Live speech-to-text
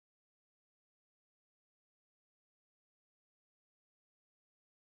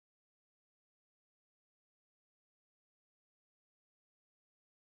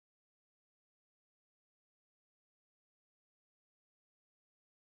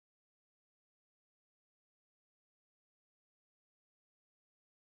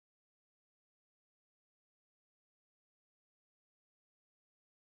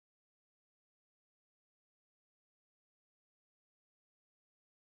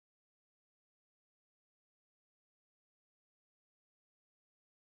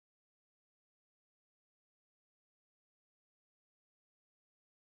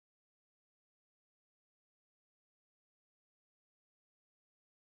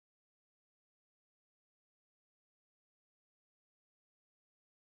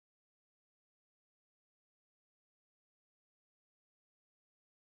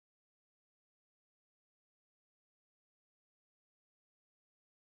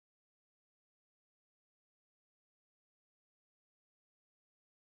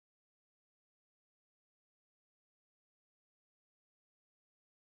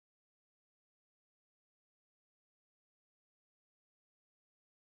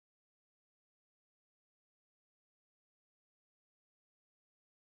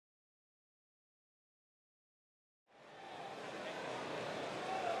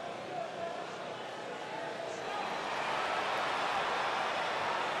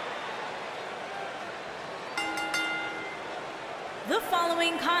The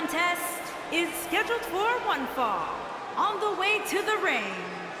following contest is scheduled for one fall. On the way to the ring,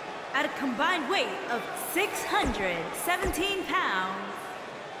 at a combined weight of 617 pounds,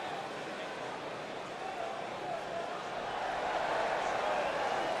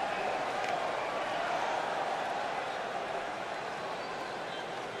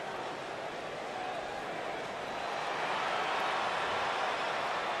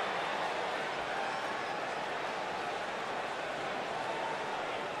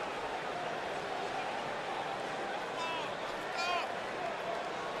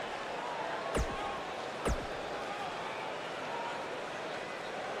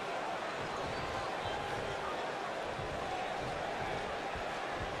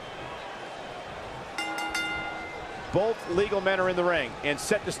 both legal men are in the ring and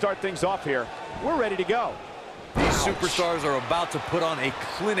set to start things off here. We're ready to go. These superstars are about to put on a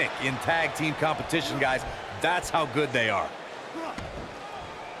clinic in tag team competition, guys. That's how good they are.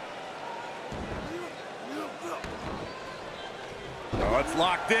 Oh, it's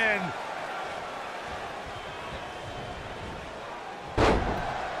locked in.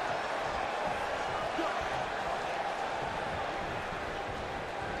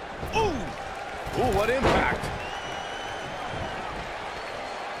 Ooh, what impact.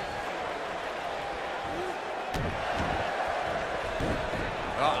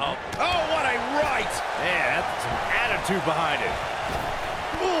 Uh-oh. Oh, what a right! Man, that's some attitude behind it.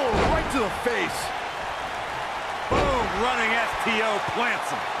 Ooh, right to the face. Boom, running STO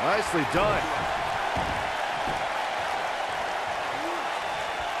plants him. Nicely done.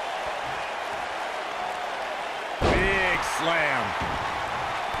 Big slam.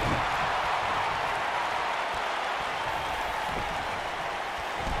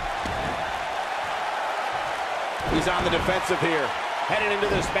 He's on the defensive here. Headed into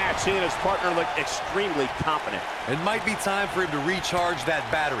this match, he and his partner look extremely confident. It might be time for him to recharge that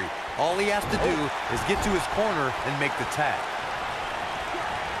battery. All he has to do is get to his corner and make the tag.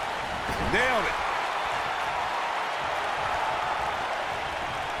 Nailed it.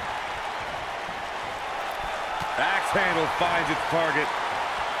 Axe handle finds its target.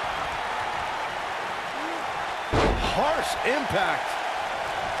 Harsh impact.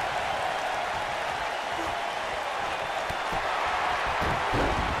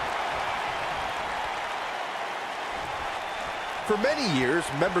 For many years,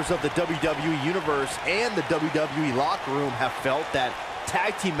 members of the WWE Universe and the WWE locker room have felt that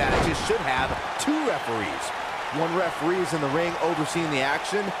tag team matches should have two referees. One referee is in the ring overseeing the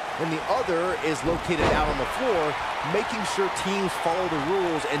action, and the other is located out on the floor, making sure teams follow the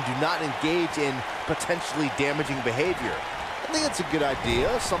rules and do not engage in potentially damaging behavior. I think it's a good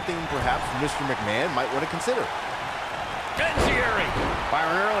idea, something perhaps Mr. McMahon might want to consider.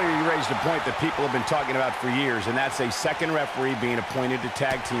 Byron, earlier you raised a point that people have been talking about for years, and that's a second referee being appointed to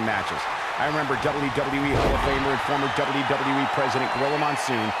tag team matches. I remember WWE Hall of Famer and former WWE President Gorilla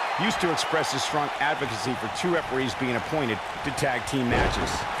Monsoon used to express his strong advocacy for two referees being appointed to tag team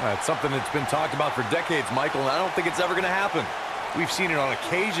matches. It's something that's been talked about for decades, Michael, and I don't think it's ever going to happen. We've seen it on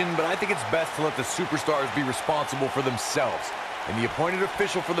occasion, but I think it's best to let the superstars be responsible for themselves. And the appointed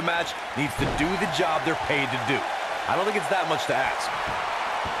official for the match needs to do the job they're paid to do. I don't think it's that much to ask.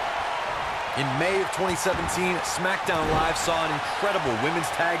 In May of 2017, SmackDown Live saw an incredible women's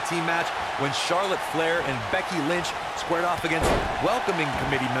tag team match when Charlotte Flair and Becky Lynch squared off against welcoming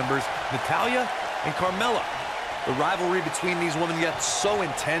committee members Natalya and Carmella. The rivalry between these women got so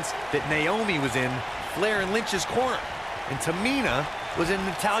intense that Naomi was in Flair and Lynch's corner, and Tamina was in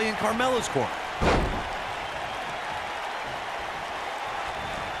Natalya and Carmella's corner.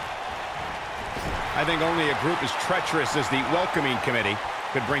 I think only a group as treacherous as the welcoming committee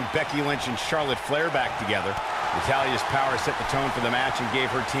could bring Becky Lynch and Charlotte Flair back together. Natalya's power set the tone for the match and gave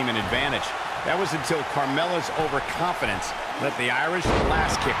her team an advantage. That was until Carmella's overconfidence let the Irish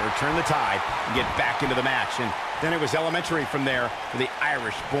glass kicker turn the tide and get back into the match. And then it was elementary from there for the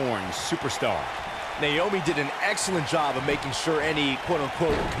Irish-born superstar. Naomi did an excellent job of making sure any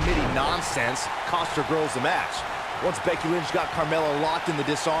quote-unquote committee nonsense cost her girls the match. Once Becky Lynch got Carmella locked in the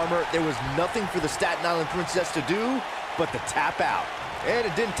disarmor, there was nothing for the Staten Island Princess to do but to tap out. And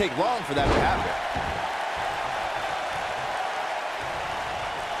it didn't take long for that to happen.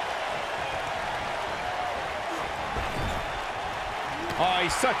 Oh,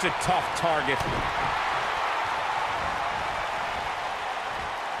 he's such a tough target.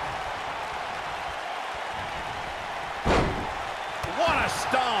 What a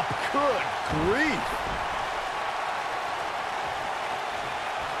stomp! Good grief!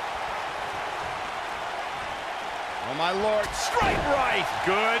 Oh, my Lord. Straight right.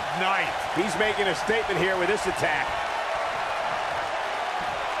 Good night. He's making a statement here with this attack.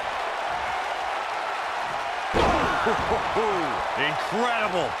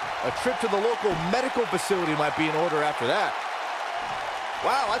 Incredible. A trip to the local medical facility might be in order after that.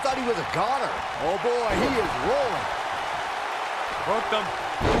 Wow, I thought he was a goner. Oh boy, he is rolling. Hooked him.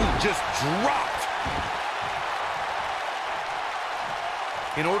 Ooh, just dropped.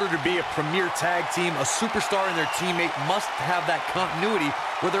 In order to be a premier tag team, a superstar and their teammate must have that continuity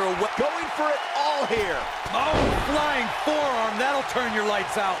where they're going for it all here. Oh, flying forearm. That'll turn your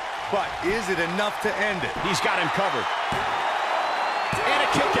lights out. But is it enough to end it? He's got him covered. And a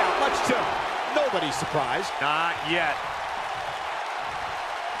kick out, much to nobody's surprise. Not yet.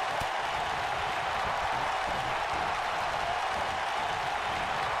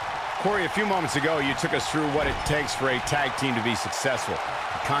 Corey, a few moments ago, you took us through what it takes for a tag team to be successful.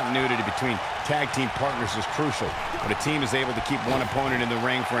 The continuity between tag team partners is crucial. When a team is able to keep one opponent in the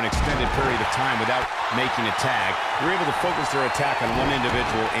ring for an extended period of time without making a tag, they're able to focus their attack on one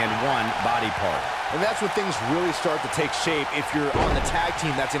individual and one body part. And that's when things really start to take shape if you're on the tag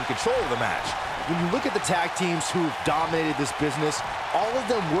team that's in control of the match. When you look at the tag teams who've dominated this business, all of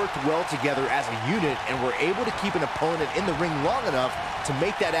them worked well together as a unit and were able to keep an opponent in the ring long enough to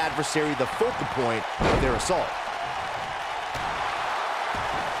make that adversary the focal point of their assault.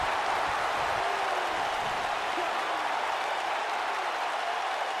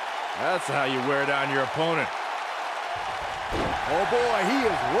 That's how you wear down your opponent. Oh boy, he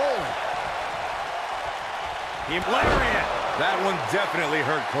is rolling. Lariat. That one definitely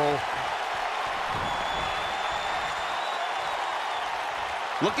hurt, Cole.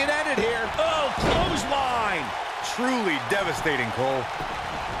 Looking at it here. Oh, clothesline. Truly devastating, Cole.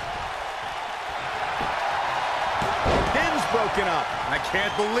 Pin's broken up. I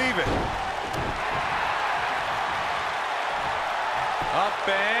can't believe it. Up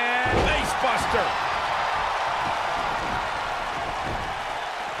and Face buster.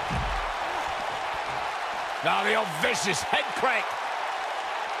 Now the old vicious head crank.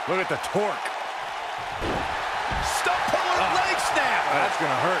 look at the torque. Stump puller leg snap. That's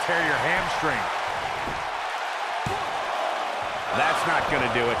going to hurt. Tear your hamstring. That's not going to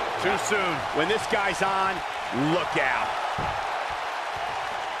do it. Too soon. When this guy's on, look out.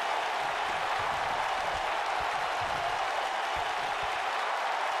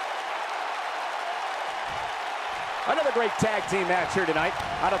 Another great tag team match here tonight.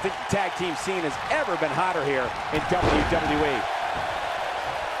 I don't think the tag team scene has ever been hotter here in WWE.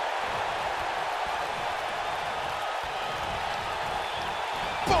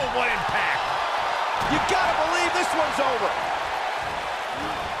 Boom, what impact. You gotta believe this one's over.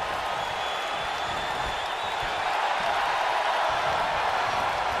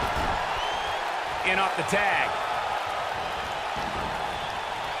 In off the tag.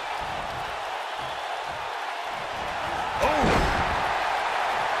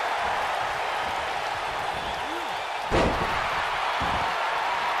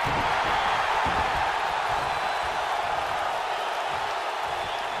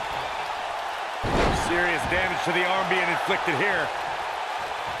 Serious damage to the arm being inflicted here.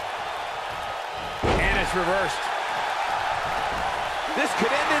 And it's reversed. This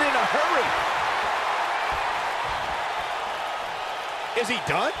could end it in a hurry. Is he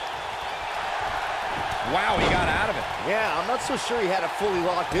done? Wow, he got out of it. Yeah, I'm not so sure he had it fully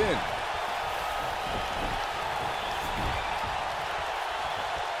locked in.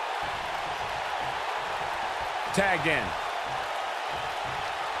 Tagged in.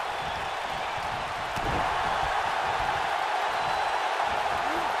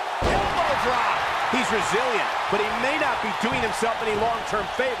 He's resilient, but he may not be doing himself any long-term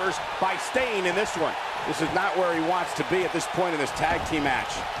favors by staying in this one. This is not where he wants to be at this point in this tag team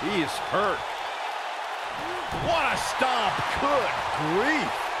match. He is hurt. What a stomp. Good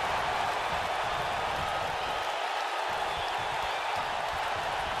grief.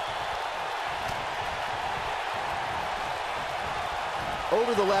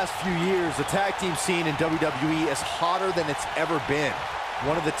 Over the last few years, the tag team scene in WWE is hotter than it's ever been.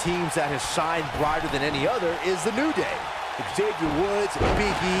 One of the teams that has shined brighter than any other is the New Day. Xavier Woods,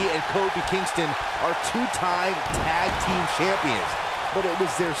 Big E, and Kofi Kingston are two-time tag team champions. But it was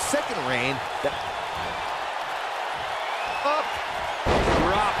their second reign that... Up!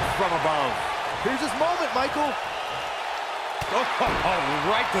 Drop from above. Here's his moment, Michael. Oh,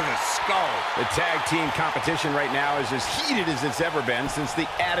 right to the skull. The tag team competition right now is as heated as it's ever been since the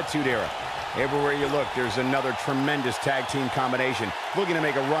Attitude Era. Everywhere you look, there's another tremendous tag team combination looking to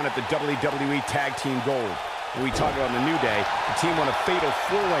make a run at the WWE Tag Team Gold. When we talk about the New Day, the team won a fatal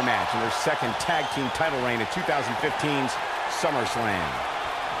four-way match in their second tag team title reign at 2015's SummerSlam.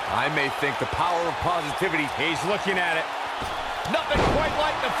 I may think the power of positivity. He's looking at it. Nothing quite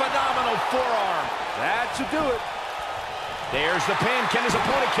like the phenomenal forearm. That should do it. There's the pin. Can his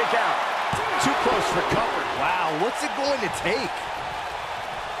opponent kick out? Too close for comfort. Wow, what's it going to take?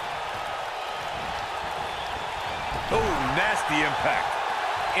 Oh, nasty impact.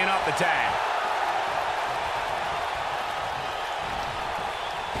 In off the tag.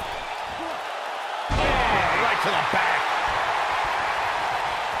 Oh, right to the back.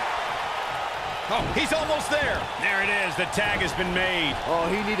 Oh, he's almost there. There it is. The tag has been made. Oh,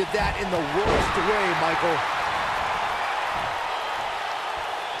 he needed that in the worst way, Michael.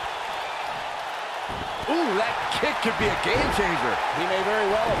 Ooh, that kick could be a game changer. He may very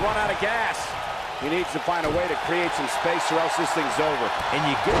well have run out of gas. He needs to find a way to create some space or else this thing's over. And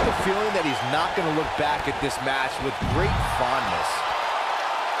you get the feeling that he's not going to look back at this match with great fondness.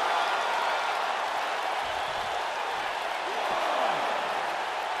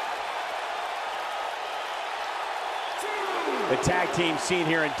 The tag team scene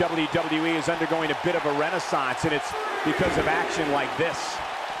here in WWE is undergoing a bit of a renaissance, and it's because of action like this.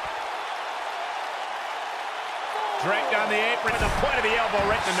 Draped on the apron, the point of the elbow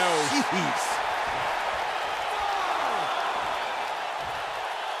right in the nose. Jeez.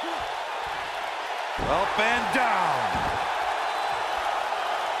 Up and down.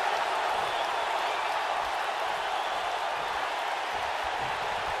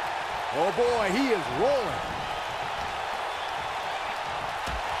 Oh boy, he is rolling.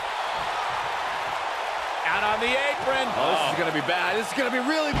 Out on the apron. Oh, this is going to be bad. This is going to be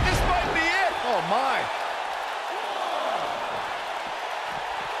really, this might be it. Oh my.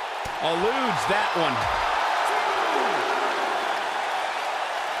 Eludes that one.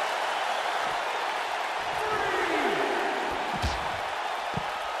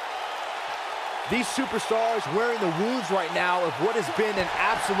 These superstars wearing the wounds right now of what has been an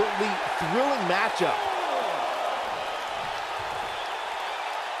absolutely thrilling matchup.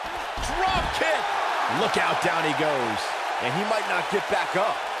 Drop kick. Look out, down he goes. And he might not get back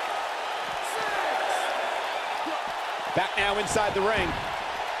up. Back now inside the ring.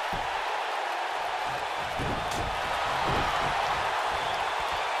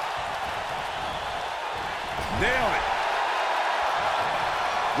 Nail it.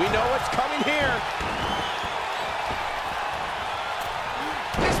 We know what's coming here.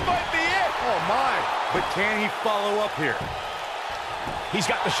 This might be it. Oh my. But can he follow up here? He's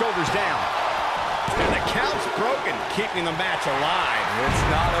got the shoulders down. And the count's broken, keeping the match alive. It's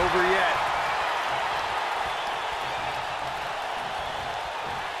not over yet.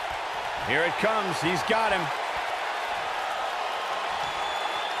 Here it comes. He's got him.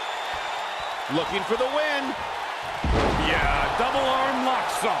 Looking for the win. Yeah, double arm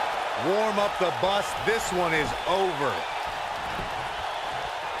locksaw. Warm up the bus. This one is over.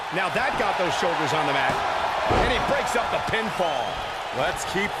 Now that got those shoulders on the mat. And he breaks up the pinfall. Let's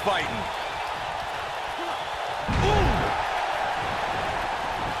keep fighting.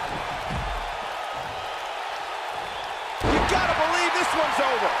 You gotta believe this one's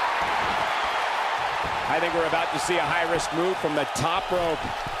over. I think we're about to see a high-risk move from the top rope.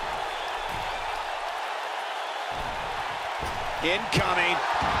 Incoming.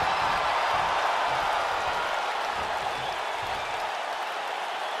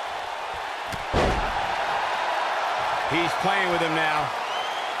 He's playing with him now.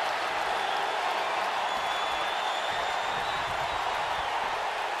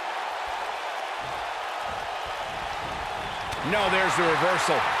 No, there's the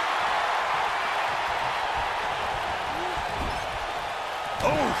reversal.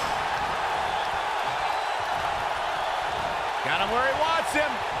 Oof. Got him where he wants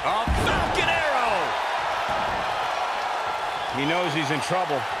him. Oh, Falcon arrow. He knows he's in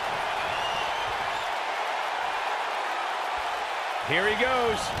trouble. Here he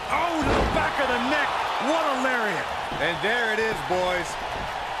goes. oh, to the back of the neck. What a lariat. And there it is, boys.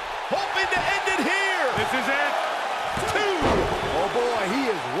 Hoping to end it here. This is it. 2. Oh boy, he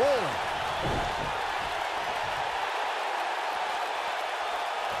is rolling.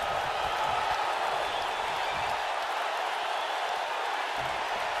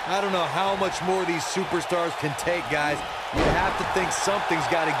 I don't know how much more these superstars can take, guys. You have to think something's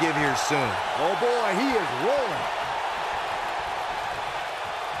got to give here soon. Oh boy, he is rolling.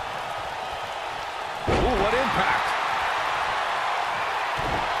 Ooh, what impact.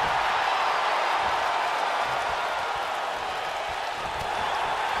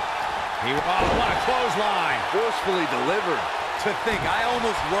 Oh, what a clothesline. Forcefully delivered. To think, I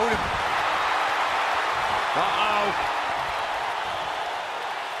almost wrote him. Uh-oh.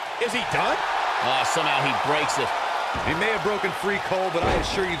 Is he done? Somehow he breaks it. He may have broken free, Cole, but I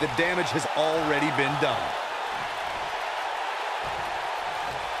assure you the damage has already been done.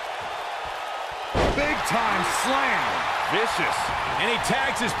 Big time slam. vicious. And he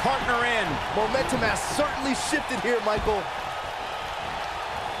tags his partner in. Momentum has certainly shifted here, Michael.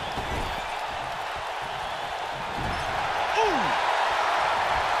 Ooh!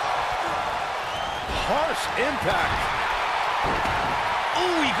 Harsh impact.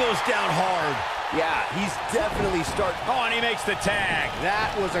 Ooh, he goes down hard. Yeah, he's definitely starting. Oh, and he makes the tag.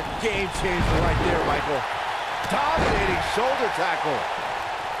 That was a game changer right there, Michael. Dominating shoulder tackle.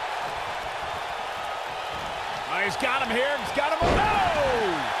 Oh, he's got him here. He's got him. Oh!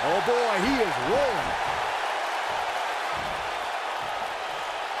 Oh, boy, he is rolling.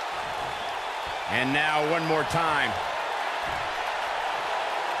 And now one more time.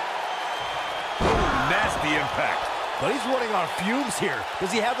 Nasty impact. But he's running on fumes here.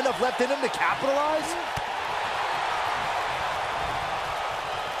 Does he have enough left in him to capitalize?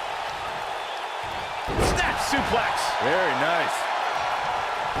 Snap suplex. Very nice.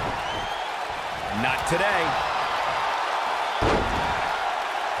 Not today.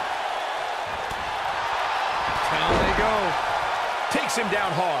 Down they go. Takes him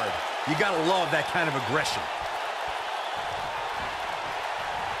down hard. You gotta love that kind of aggression.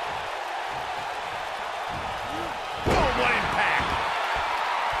 Oh, what impact!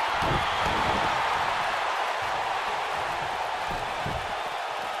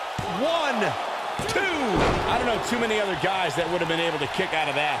 1, 2. I don't know too many other guys that would have been able to kick out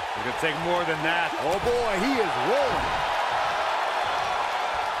of that. It could take more than that. Oh, boy, he is rolling.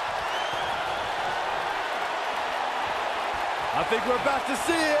 I think we're about to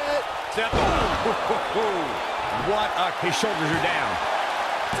see it. Step What a... His shoulders are down.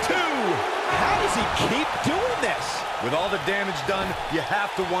 2. How does he keep doing this? With all the damage done, you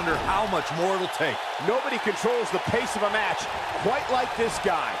have to wonder how much more it'll take. Nobody controls the pace of a match quite like this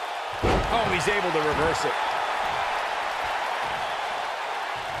guy. Oh, he's able to reverse it.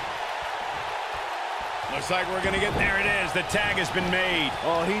 Looks like we're going to get... There it is. The tag has been made.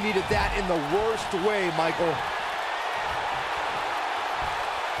 Oh, he needed that in the worst way, Michael.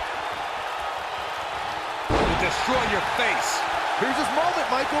 Destroy your face. Here's his moment,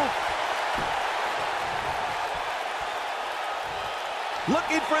 Michael.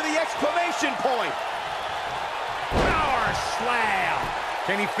 Looking for the exclamation point. Power slam.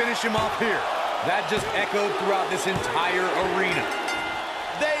 Can he finish him off here? That just echoed throughout this entire arena.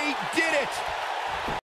 They did it.